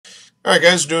All right,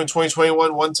 guys, we're doing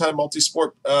 2021 one-time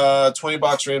multi-sport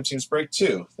 20-box Ram Teams Break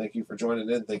 2. Thank you for joining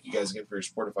in. Thank you guys again for your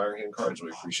support of Firehand Cards. We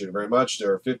appreciate it very much.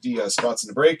 There are 50 spots in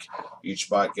the break. Each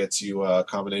spot gets you a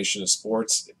combination of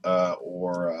sports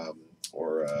or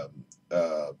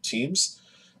teams.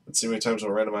 Let's see how many times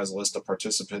we'll randomize a list of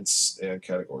participants and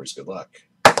categories. Good luck.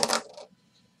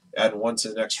 Adding 1 to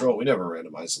the next row. We never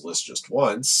randomize the list just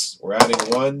once. We're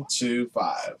adding 1, 2,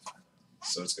 5.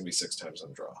 So it's going to be 6 times on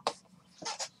the draw.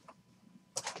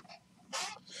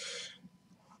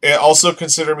 Also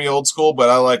consider me old school, but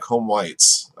I like home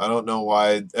whites. I don't know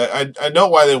why. I know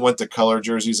why they went to color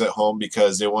jerseys at home,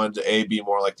 because they wanted to be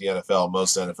more like the NFL.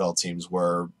 Most NFL teams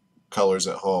wear colors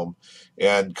at home,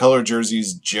 and color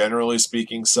jerseys, generally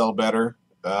speaking, sell better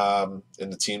in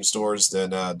the team stores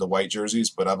than the white jerseys.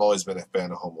 But I've always been a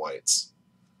fan of home whites.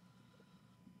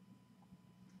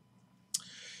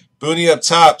 Booney up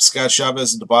top, Scott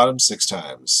Chavez at the bottom, 6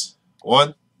 times.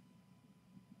 1,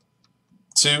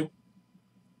 2,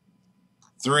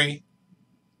 3,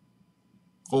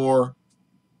 4,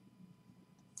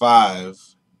 5,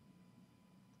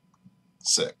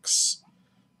 6.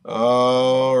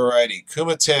 Alrighty,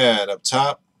 Kumatan up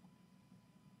top,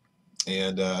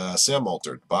 and Sam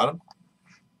Molter at the bottom.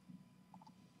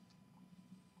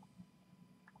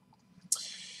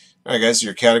 All right, guys,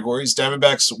 your categories: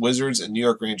 Diamondbacks, Wizards, and New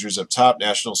York Rangers up top.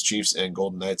 Nationals, Chiefs, and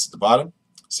Golden Knights at the bottom,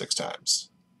 6 times.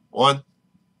 1,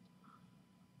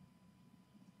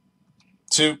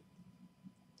 2,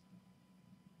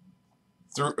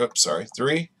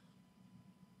 3,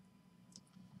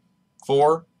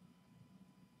 4,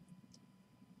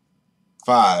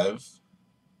 5,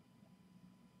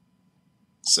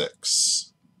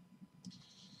 6.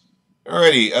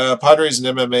 Alrighty, Padres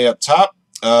and MMA up top.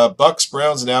 Bucks,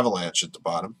 Browns, and Avalanche at the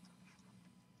bottom.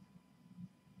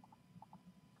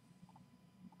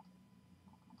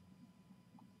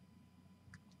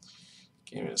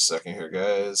 Give me a second here,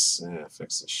 guys.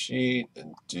 Fix the sheet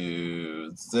and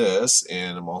do this.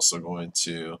 And I'm also going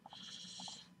to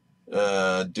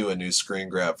do a new screen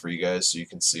grab for you guys so you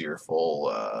can see your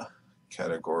full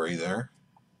category there.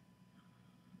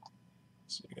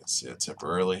 So you can see it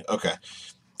temporarily. Okay.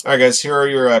 All right, guys, here are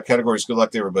your categories. Good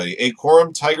luck to everybody. A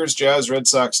Quorum, Tigers, Jazz, Red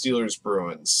Sox, Steelers,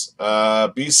 Bruins.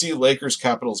 BC, Lakers,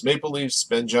 Capitals, Maple Leafs,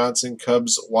 Ben Johnson,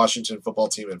 Cubs, Washington Football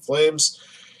Team, and Flames.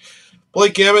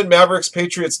 Blake Gammon, Mavericks,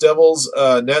 Patriots, Devils,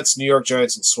 Nets, New York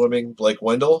Giants, and Swimming. Blake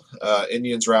Wendell,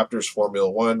 Indians, Raptors, Formula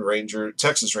One,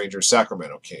 Texas Rangers,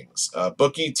 Sacramento Kings.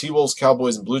 Bookie, T-Wolves,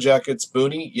 Cowboys, and Blue Jackets.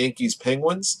 Booney, Yankees,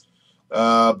 Penguins.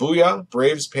 Booyah,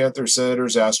 Braves, Panthers,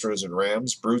 Senators, Astros, and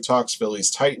Rams. Brew Talks,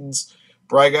 Phillies, Titans.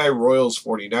 Bry Guy, Royals,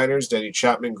 49ers. Denny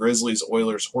Chapman, Grizzlies,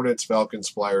 Oilers, Hornets, Falcons,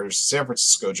 Flyers, San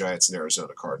Francisco Giants, and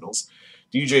Arizona Cardinals.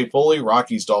 DJ Foley,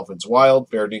 Rockies, Dolphins, Wild.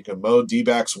 Fair Dinkum Mo,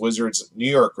 D-backs, Wizards, New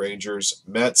York Rangers,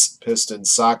 Mets, Pistons,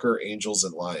 Soccer, Angels,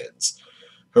 and Lions.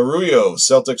 Haruyo,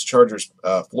 Celtics, Chargers,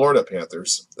 Florida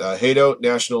Panthers. Hato,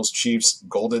 Nationals, Chiefs,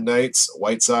 Golden Knights,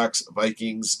 White Sox,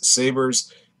 Vikings,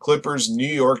 Sabres, Clippers, New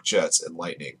York Jets, and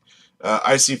Lightning.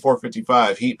 IC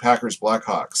 455, Heat, Packers,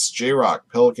 Blackhawks.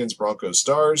 J-Rock, Pelicans, Broncos,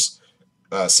 Stars.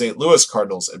 St. Louis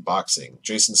Cardinals, and Boxing.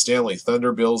 Jason Stanley,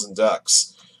 Thunder, Bills, and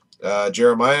Ducks.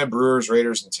 Jeremiah, Brewers,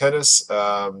 Raiders, and Tennis.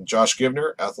 Josh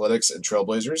Givner, Athletics, and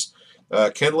Trailblazers.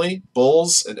 Kenley,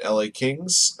 Bulls, and LA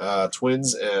Kings.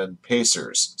 Twins, and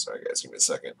Pacers. Sorry, guys, give me a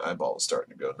second. Eyeball is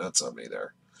starting to go nuts on me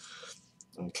there.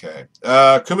 Okay.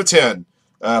 Kumatan,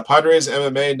 Padres,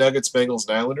 MMA, Nuggets, Bengals,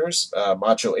 and Islanders.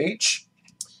 Macho H.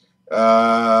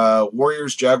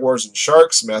 Warriors, Jaguars, and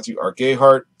Sharks. Matthew R.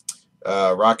 Gayhart.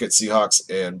 Rockets, Seahawks,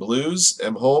 and Blues.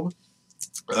 M. Home.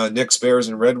 Knicks, Bears,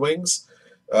 and Red Wings.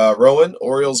 Rowan,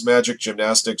 Orioles, Magic,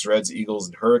 Gymnastics, Reds, Eagles,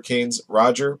 and Hurricanes.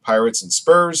 Roger, Pirates, and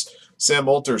Spurs. Sam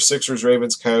Molter, Sixers,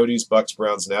 Ravens, Coyotes, Bucks,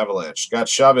 Browns, and Avalanche. Scott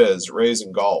Chavez, Rays,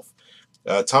 and Golf.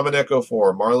 Tomaneko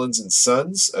for Marlins and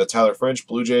Suns. Tyler French,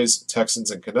 Blue Jays,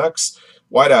 Texans, and Canucks.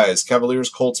 White Eyes, Cavaliers,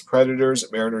 Colts, Predators,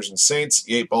 Mariners, and Saints.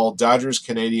 8-ball, Dodgers,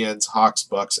 Canadiens, Hawks,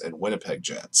 Bucks, and Winnipeg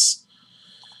Jets.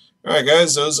 All right,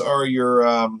 guys, those are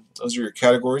your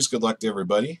categories. Good luck to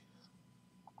everybody.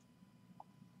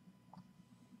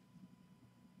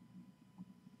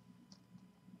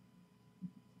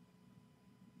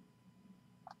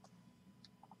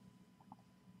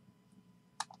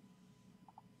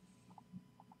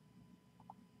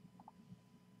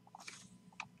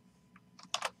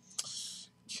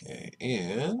 Okay,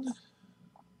 and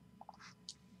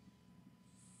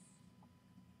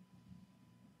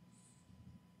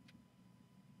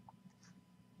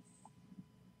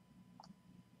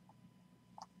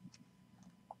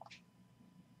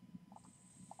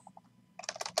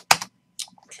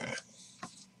okay.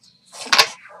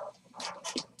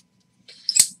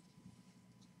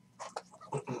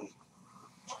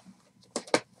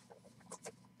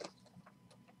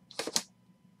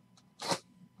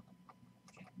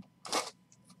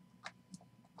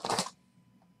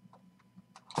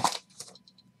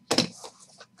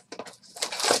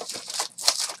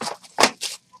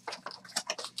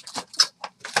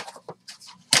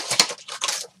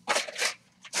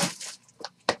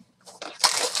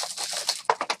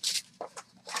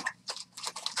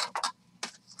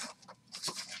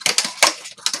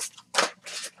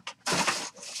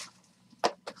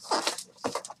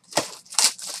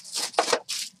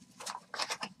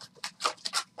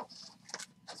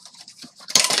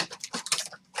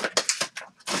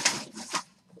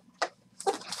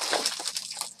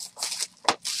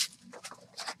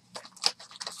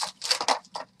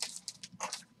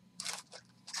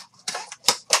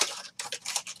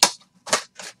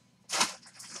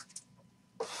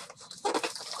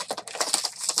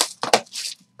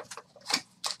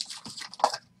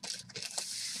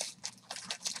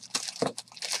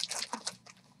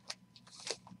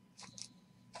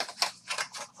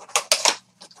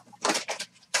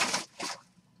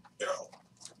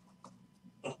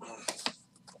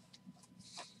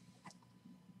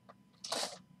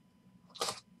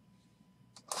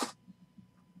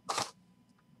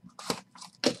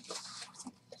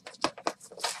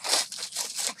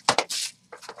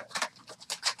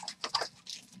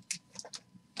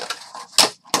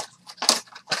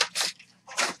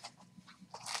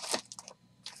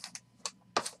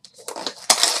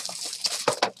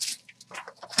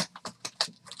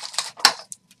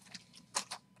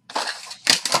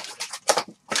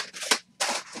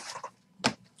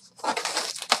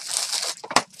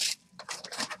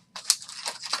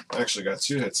 Actually got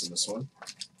 2 hits in this one.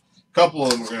 A couple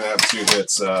of them are going to have 2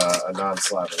 hits, a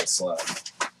non-slab and a slab.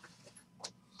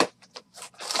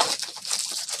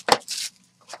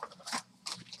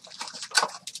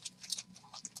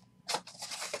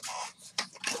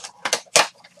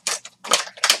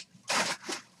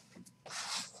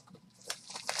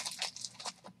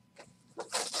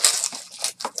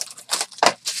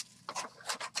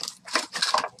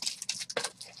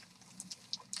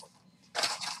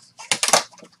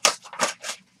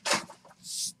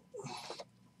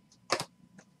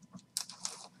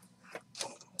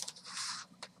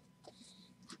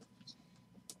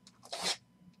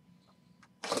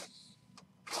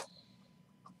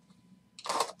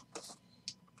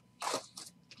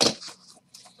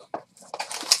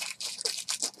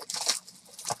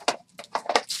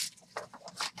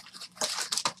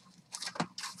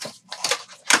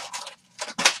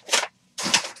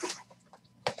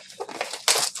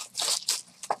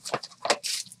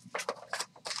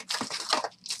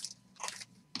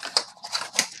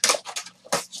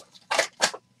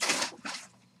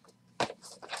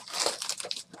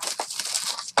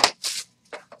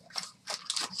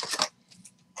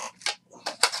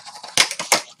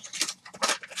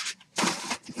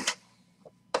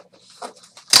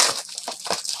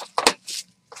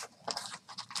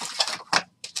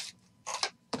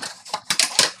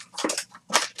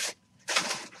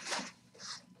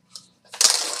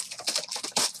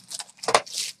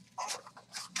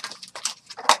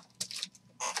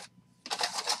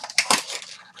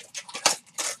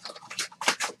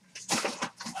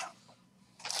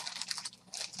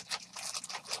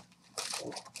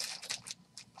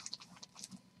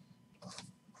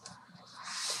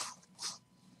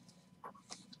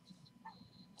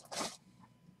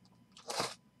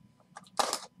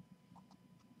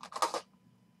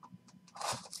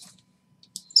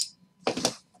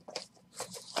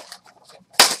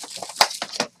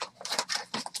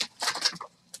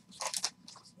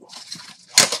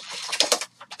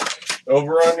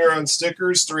 Over under on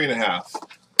stickers, 3.5.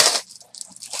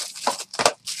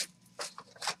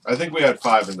 I think we had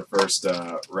 5 in the first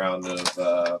round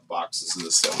of boxes of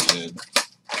this that we did.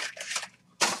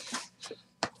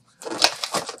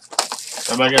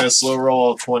 Am I going to slow roll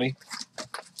all 20?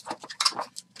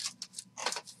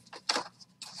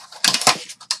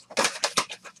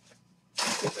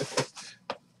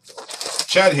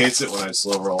 Chad hates it when I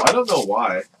slow roll. I don't know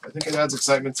why. I think it adds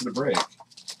excitement to the break.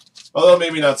 Although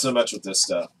maybe not so much with this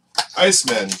stuff.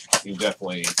 Icemen, you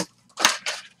definitely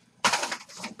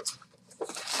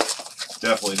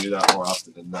do that more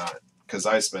often than not. Because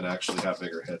Icemen actually have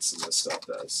bigger hits than this stuff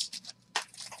does.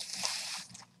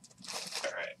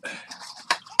 Alright.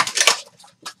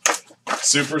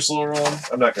 Super slow roll them?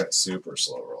 I'm not going to super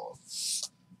slow roll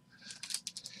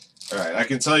them. Alright, I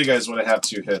can tell you guys when I have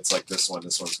 2 hits like this one.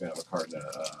 This one's going to have a card in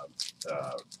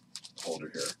a holder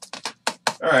here.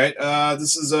 All right,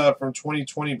 this is from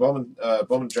 2020 Bowman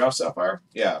Draft Sapphire.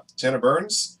 Yeah, Tanner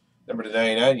Burns, number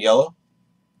 /99, yellow.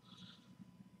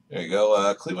 There you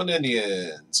go. Cleveland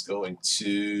Indians going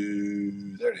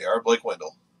to, there they are, Blake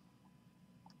Wendell.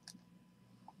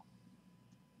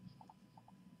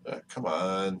 Come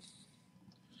on.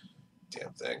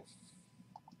 Damn thing.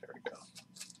 There we go.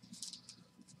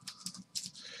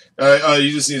 You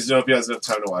just need to know if he has enough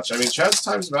time to watch. I mean, Chad's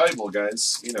time's valuable,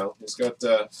 guys. You know, he's got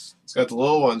the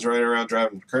little ones running around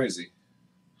driving crazy.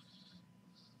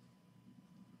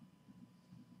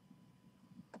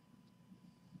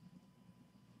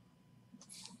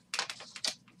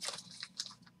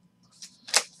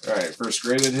 All right, first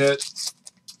graded hit.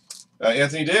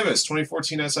 Anthony Davis,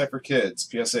 2014 SI for Kids,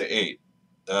 PSA 8.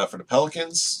 For the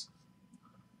Pelicans,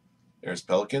 there's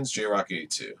Pelicans, J-Rock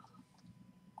 82.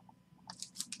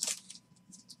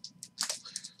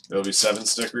 There'll be 7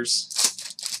 stickers.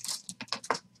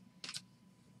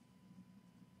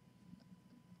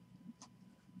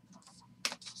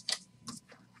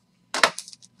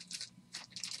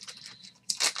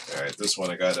 All right, this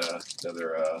one I got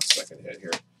another second hit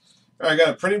here. All right, I got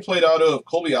a printing plate auto of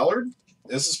Colby Allard.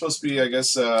 This is supposed to be, I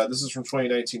guess, this is from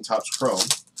 2019 Topps Chrome.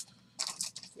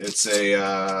 It's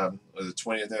a the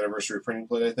 20th anniversary printing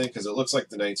plate, I think, because it looks like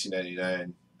the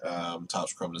 1999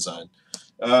 Topps Chrome design.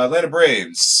 Atlanta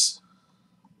Braves.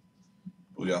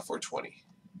 We got 420.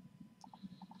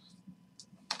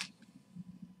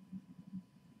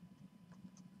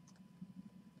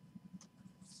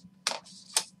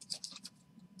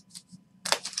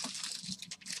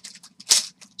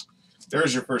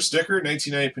 There's your first sticker.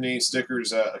 1990 Panini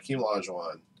stickers, Akeem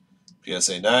Olajuwon.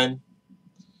 PSA 9.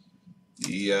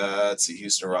 Let's see,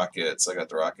 Houston Rockets. I got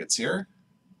the Rockets here.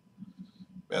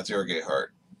 Matthew Gayhart.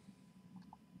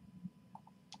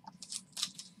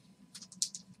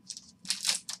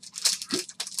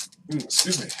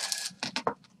 Excuse me.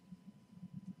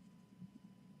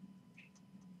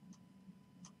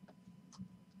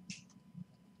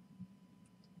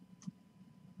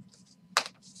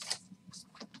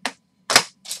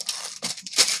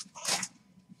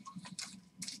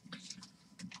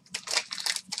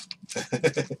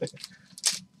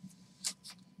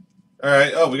 All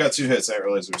right. Oh, we got 2 hits. I didn't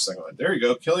realize there was a second one. There you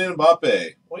go. Kylian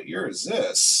Mbappe. What year is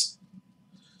this?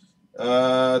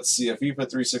 Let's see. A FIFA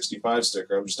 365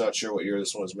 sticker. I'm just not sure what year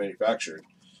this one was manufactured.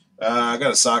 I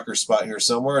got a soccer spot here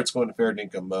somewhere. It's going to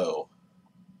Ferdinand Mo.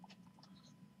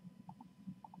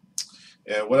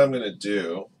 And what I'm going to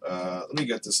do, let me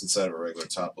get this inside of a regular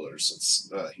top loader since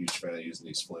I'm not a huge fan of using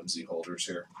these flimsy holders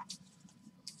here.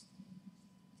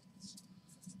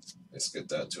 Let's get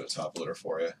that into a top loader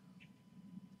for you.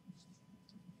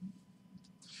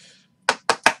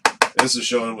 This is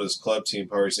showing with his club team,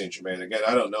 Paris Saint-Germain. Again,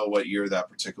 I don't know what year that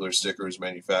particular sticker was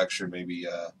manufactured. Maybe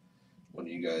one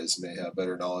of you guys may have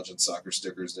better knowledge on soccer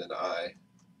stickers than I.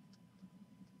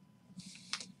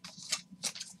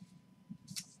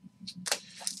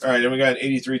 All right, then we got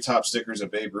 83 top stickers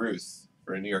of Babe Ruth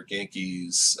for New York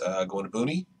Yankees going to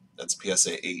Booney. That's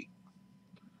PSA 8.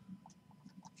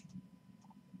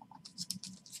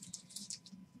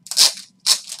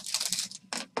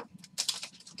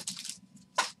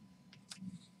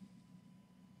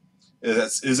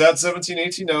 Is that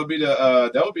 17-18?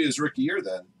 That would be his rookie year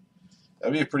then.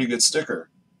 That'd be a pretty good sticker.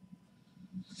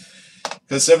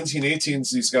 Because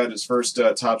 17-18's he's got his first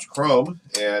Topps Chrome,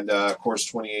 and of course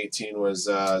 2018 was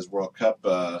his World Cup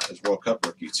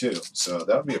rookie too. So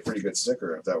that would be a pretty good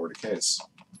sticker if that were the case.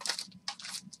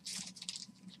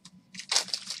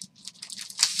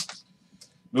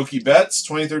 Mookie Betts,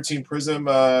 2013 Prism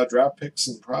draft picks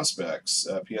and prospects,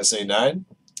 PSA 9.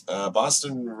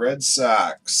 Boston Red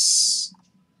Sox,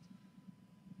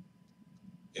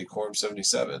 a Quorum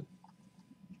 77.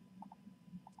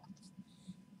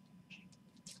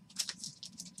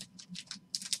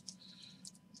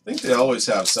 I think they always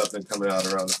have something coming out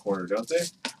around the corner, don't they?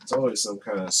 It's always some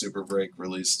kind of super break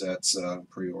release that's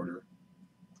pre-order.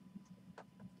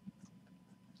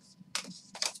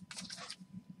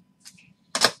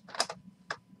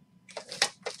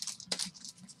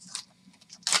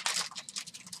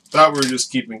 Thought we were just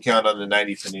keeping count on the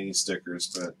 90 Panini stickers,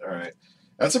 but all right.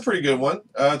 That's a pretty good one.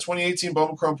 2018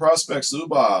 Bowman Chrome Prospects, Lou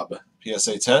Bob,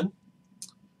 PSA 10.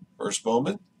 First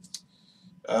Bowman.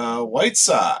 White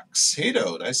Sox,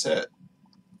 Hato, nice hit.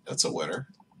 That's a winner.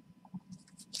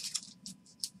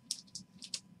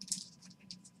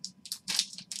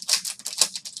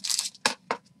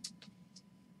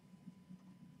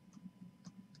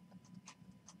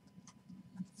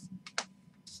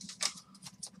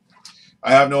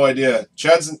 I have no idea.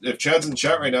 If Chad's in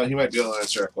chat right now, he might be able to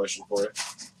answer that question for you.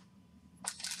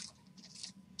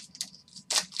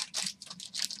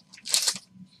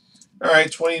 All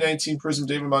right, 2019 Prism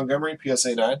David Montgomery,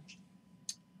 PSA 9.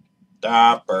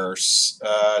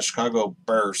 Chicago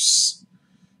Bears.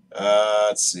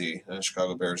 Let's see.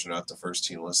 Chicago Bears are not the first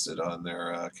team listed on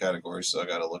their category, so I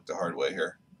got to look the hard way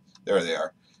here. There they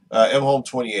are. M Home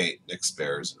 28, Knicks,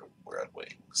 Bears, and Red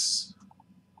Wings.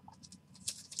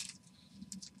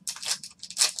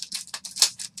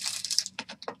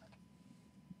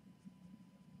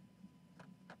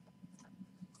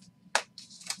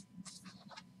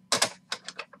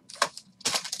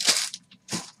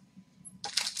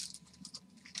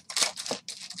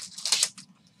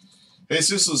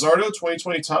 Jesus Luzardo,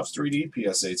 2020 Topps 3D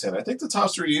PSA 10. I think the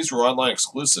Topps 3Ds were online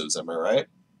exclusives, am I right?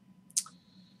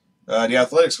 The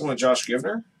Athletics going with Josh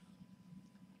Givner.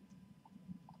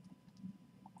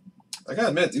 I gotta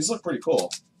admit, these look pretty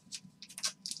cool.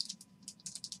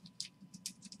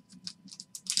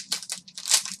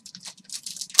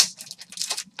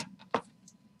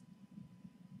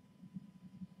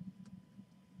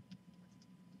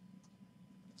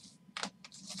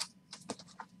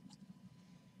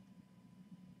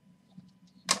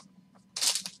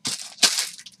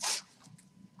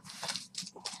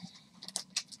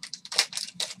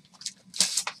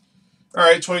 All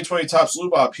right, 2020 Topps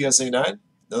Lubob PSA 9.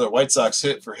 Another White Sox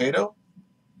hit for Hato.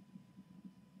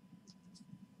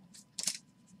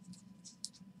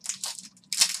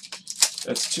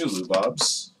 That's 2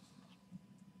 Lubobs.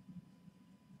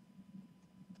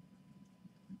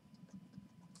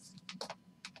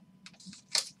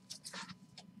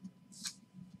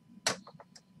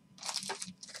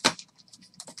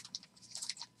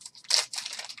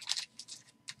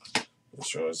 It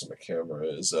shows my camera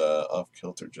is off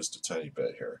kilter just a tiny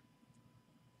bit here.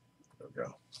 There we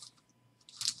go.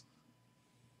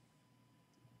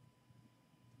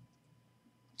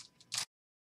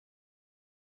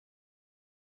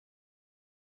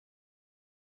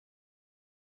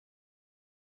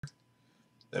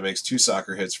 That makes 2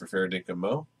 soccer hits for Faradinka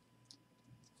Mo.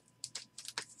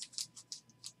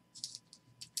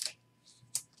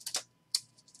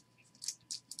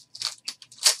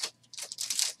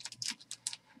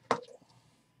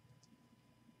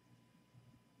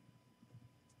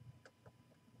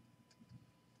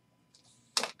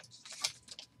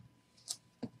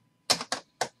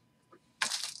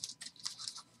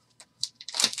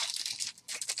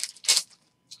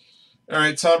 All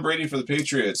right, Tom Brady for the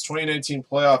Patriots. 2019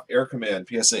 Playoff Air Command,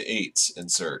 PSA 8,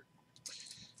 insert.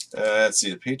 Let's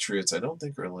see, the Patriots I don't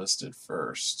think are listed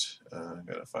first. I've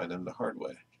got to find them the hard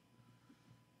way.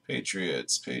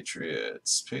 Patriots.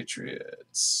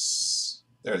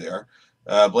 There they are.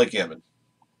 Blake Gammon.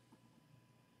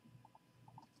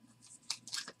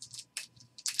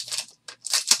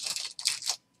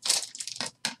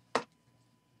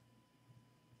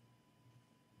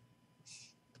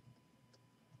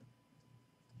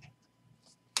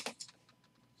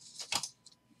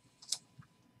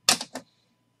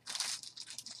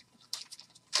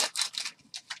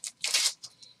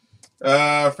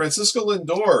 Francisco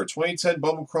Lindor, 2010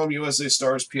 Bowman Chrome USA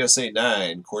Stars PSA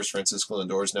 9. Of course, Francisco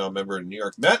Lindor is now a member of the New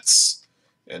York Mets,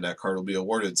 and that card will be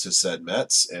awarded to said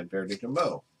Mets and Faradinka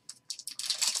Mo.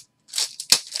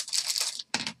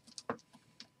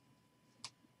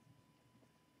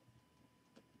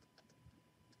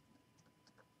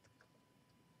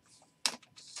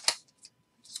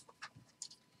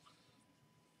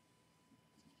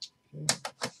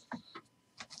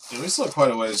 We still have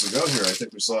quite a ways to go here. I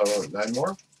think we still have 9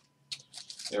 more.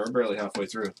 Yeah, we're barely halfway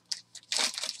through.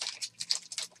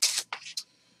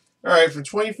 All right, for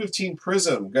 2015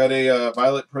 Prism, got a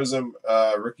Violet Prism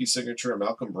rookie signature of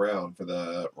Malcolm Brown for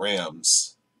the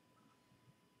Rams.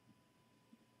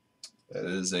 That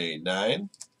is a 9.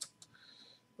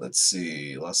 Let's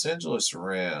see, Los Angeles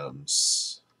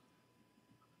Rams.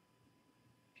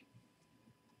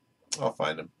 I'll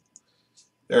find them.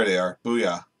 There they are.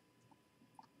 Booyah.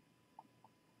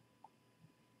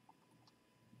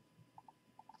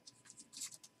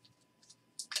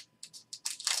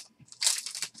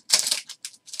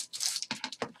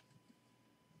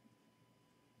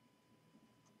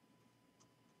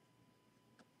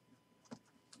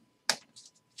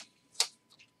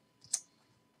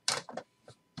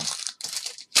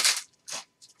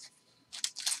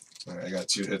 All right, I got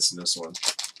 2 hits in this one.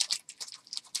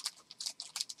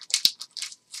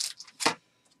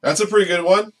 That's a pretty good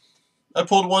one. I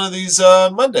pulled one of these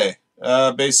Monday.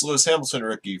 Base Lewis Hamilton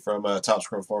rookie from Topps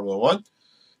Chrome Formula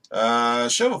 1.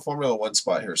 Should have a Formula 1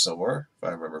 spot here somewhere, if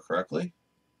I remember correctly.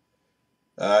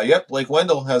 Yep, Blake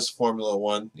Wendell has Formula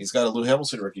 1. He's got a Lou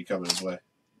Hamilton rookie coming his way.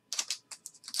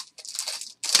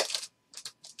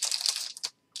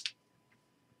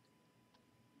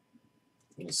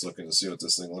 I'm just looking to see what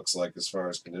this thing looks like as far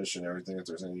as condition and everything, if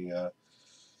there's any... It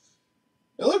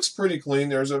looks pretty clean.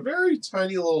 There's a very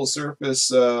tiny little surface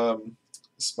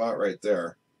spot right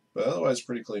there, but otherwise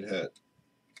pretty clean hit.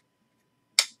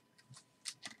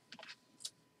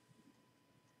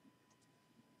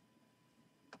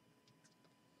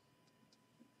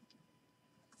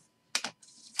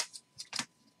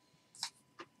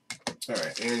 All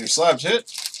right, and your slabs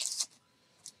hit.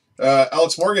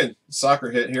 Alex Morgan,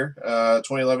 soccer hit here.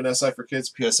 2011 SI for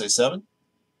Kids, PSA 7.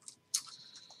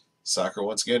 Soccer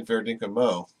once again, Faradinka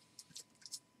Mo.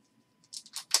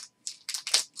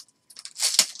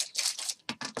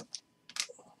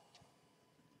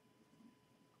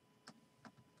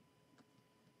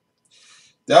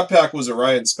 That pack was a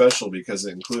Ryan special because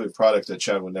it included product that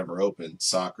Chad would never open,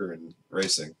 soccer and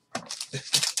racing.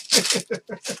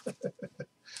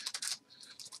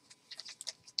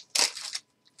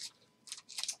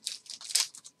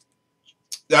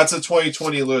 That's a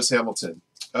 2020 Lewis Hamilton.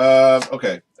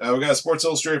 Okay, we got a Sports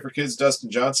Illustrated for Kids,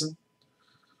 Dustin Johnson.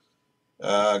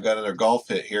 Got another golf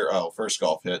hit here. Oh, first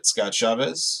golf hit, Scott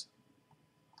Chavez.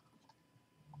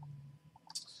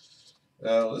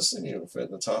 This thing even fit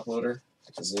in the top loader.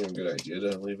 Isn't even a good idea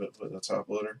to leave it in the top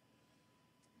loader.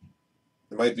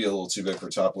 It might be a little too big for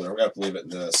top loader. I'm going to have to leave it in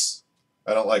this.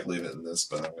 I don't like leaving it in this,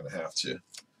 but I'm going to have to.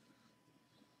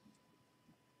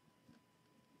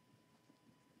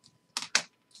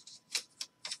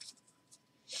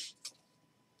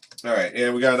 All right,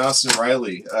 and we got an Austin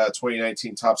Riley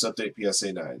 2019 Topps Update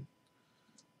PSA 9.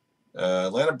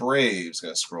 Atlanta Braves,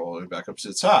 going to scroll back up to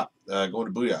the top.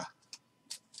 Going to Booyah.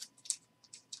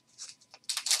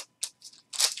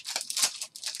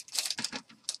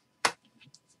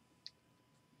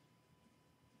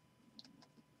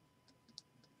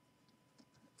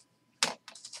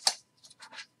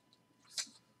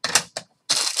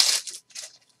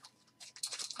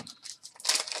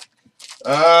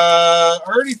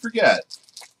 already forget.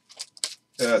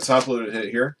 Top loaded hit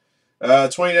here.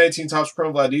 2019 Topps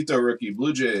Chrome Vladito rookie,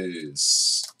 Blue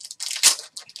Jays.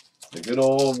 The good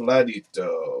old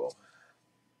Vladito.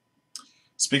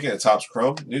 Speaking of Topps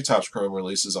Chrome, new Topps Chrome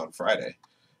releases on Friday.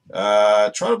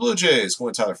 Toronto Blue Jays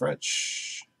going Tyler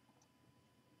French.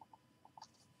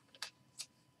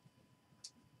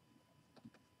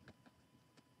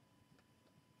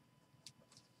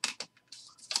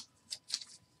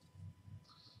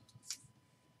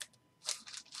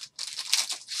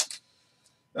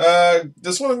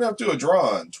 This one I'm going to do a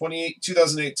draw on.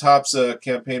 2008 Topps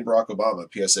campaign Barack Obama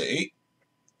PSA 8.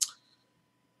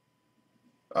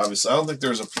 Obviously, I don't think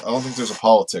there's a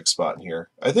politics spot in here.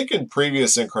 I think in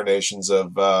previous incarnations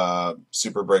of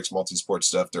Super Breaks MultiSport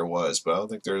stuff there was, but I don't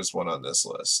think there's one on this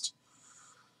list.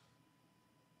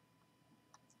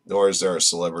 Nor is there a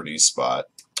celebrity spot.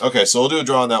 Okay, so we'll do a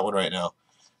draw on that one right now.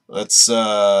 Let's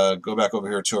go back over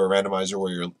here to our randomizer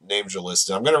where your names are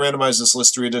listed. I'm going to randomize this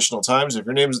list 3 additional times. If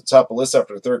your name's at the top of the list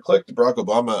after the 3rd click, the Barack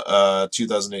Obama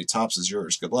 2008 Topps is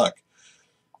yours. Good luck.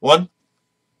 1,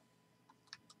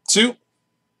 2,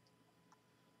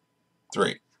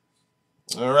 3.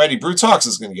 Alrighty, Brew Talks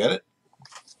is going to get it.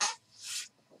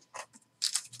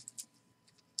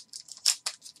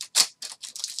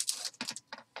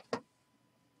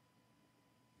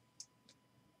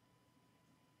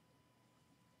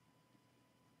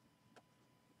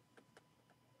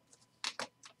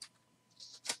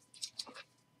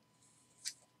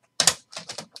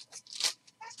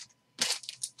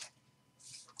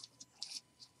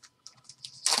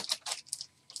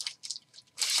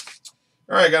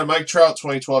 All right, got a Mike Trout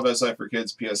 2012 SI for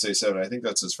Kids PSA 7. I think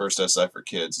that's his first SI for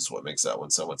Kids is what makes that one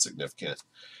somewhat significant.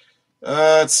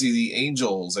 Let's see, the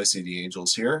Angels. I see the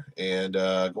Angels here. And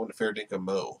going to Fair Dinkum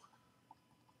Mo.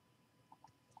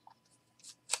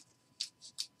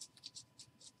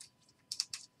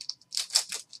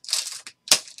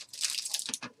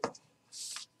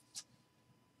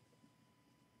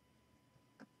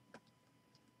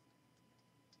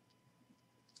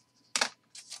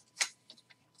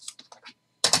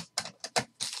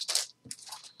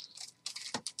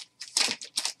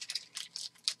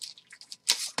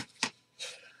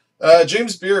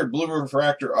 James Beard, Blue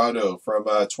Refractor Auto from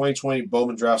 2020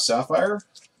 Bowman Draft Sapphire.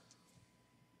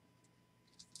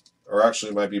 Or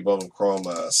actually, it might be Bowman Chrome,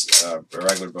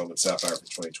 regular Bowman Sapphire from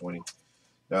 2020.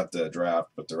 Not the draft,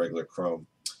 but the regular Chrome.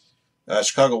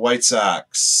 Chicago White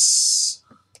Sox.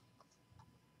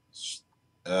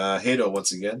 Hato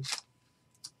once again.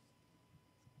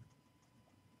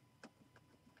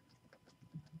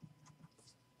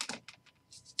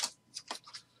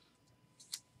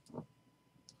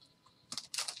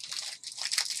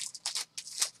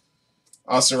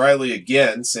 Austin Riley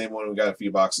again, same one we got a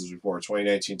few boxes before.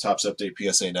 2019 Topps Update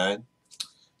PSA 9.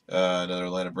 Another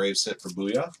Atlanta Braves hit for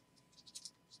Booyah.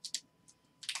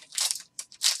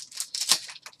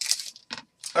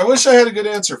 I wish I had a good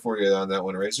answer for you on that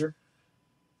one, Razor.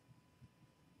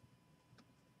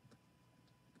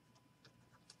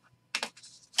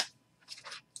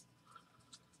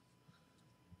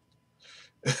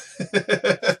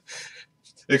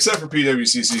 Except for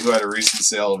PWCC, who had a recent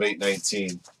sale of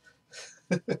 $8.19.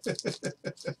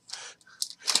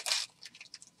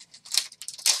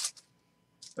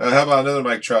 How about another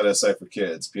Mike Trout SI for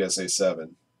Kids, PSA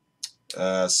 7.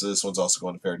 So this one's also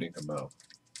going to Fair Dinkum Mo.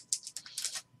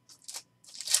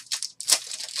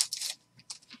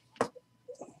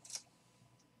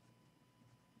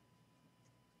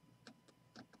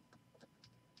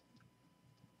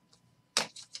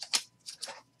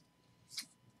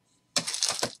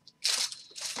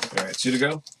 All right, 2 to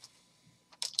go.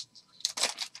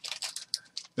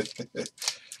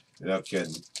 No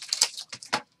kidding.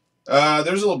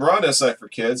 There's a LeBron SI for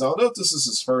Kids. I don't know if this is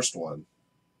his first one,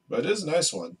 but it is a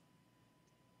nice one.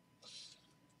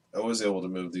 I was able to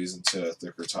move these into a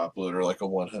thicker top loader, like a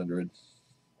 100.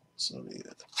 So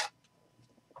yeah.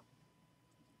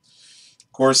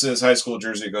 Of course, in his high school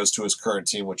jersey, it goes to his current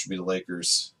team, which would be the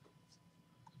Lakers.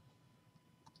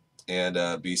 And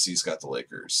BC's got the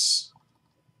Lakers.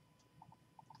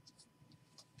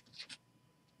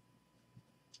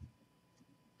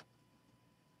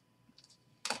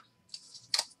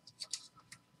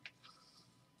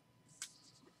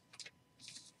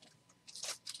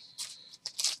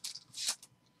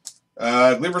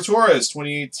 Gleyber Torres,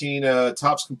 2018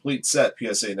 Topps Complete Set,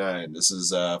 PSA 9. This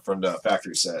is from the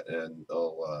factory set, and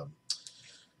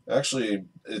actually,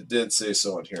 it did say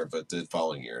so in here, but the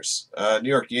following years. New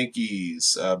York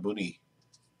Yankees, Booney.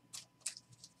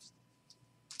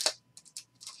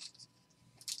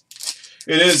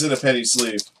 It is in a penny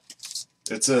sleeve.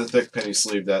 It's a thick penny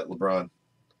sleeve, that LeBron.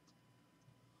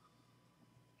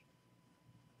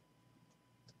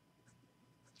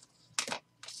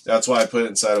 That's why I put it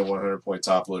inside a 100-point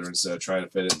top loader instead of trying to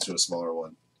fit it into a smaller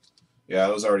one. Yeah,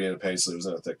 it was already in a penny sleeve. It was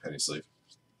in a thick penny sleeve.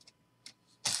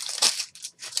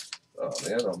 Oh,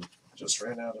 man, I just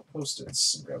ran out of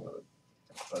Post-its. I'm grabbing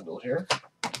a bundle here.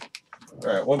 All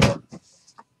right, one more.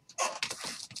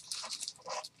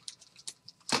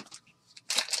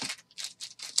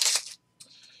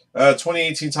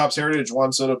 2018 Topps Heritage,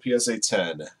 Juan Soto, PSA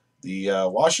 10. The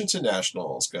Washington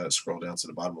Nationals. Got to scroll down to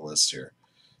the bottom of the list here.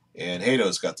 And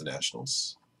Hato's got the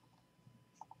Nationals.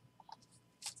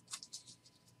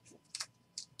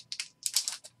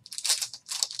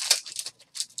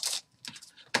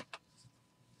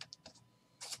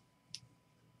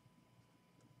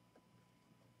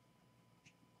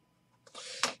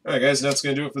 All right, guys, that's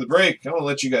going to do it for the break. I'm going to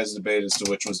let you guys debate as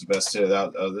to which was the best hit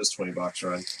out of this 20-box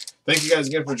run. Thank you guys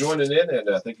again for joining in, and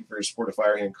thank you for your support of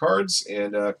Firehand Cards.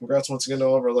 And congrats once again to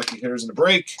all of our lucky hitters in the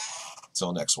break.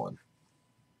 Until next one.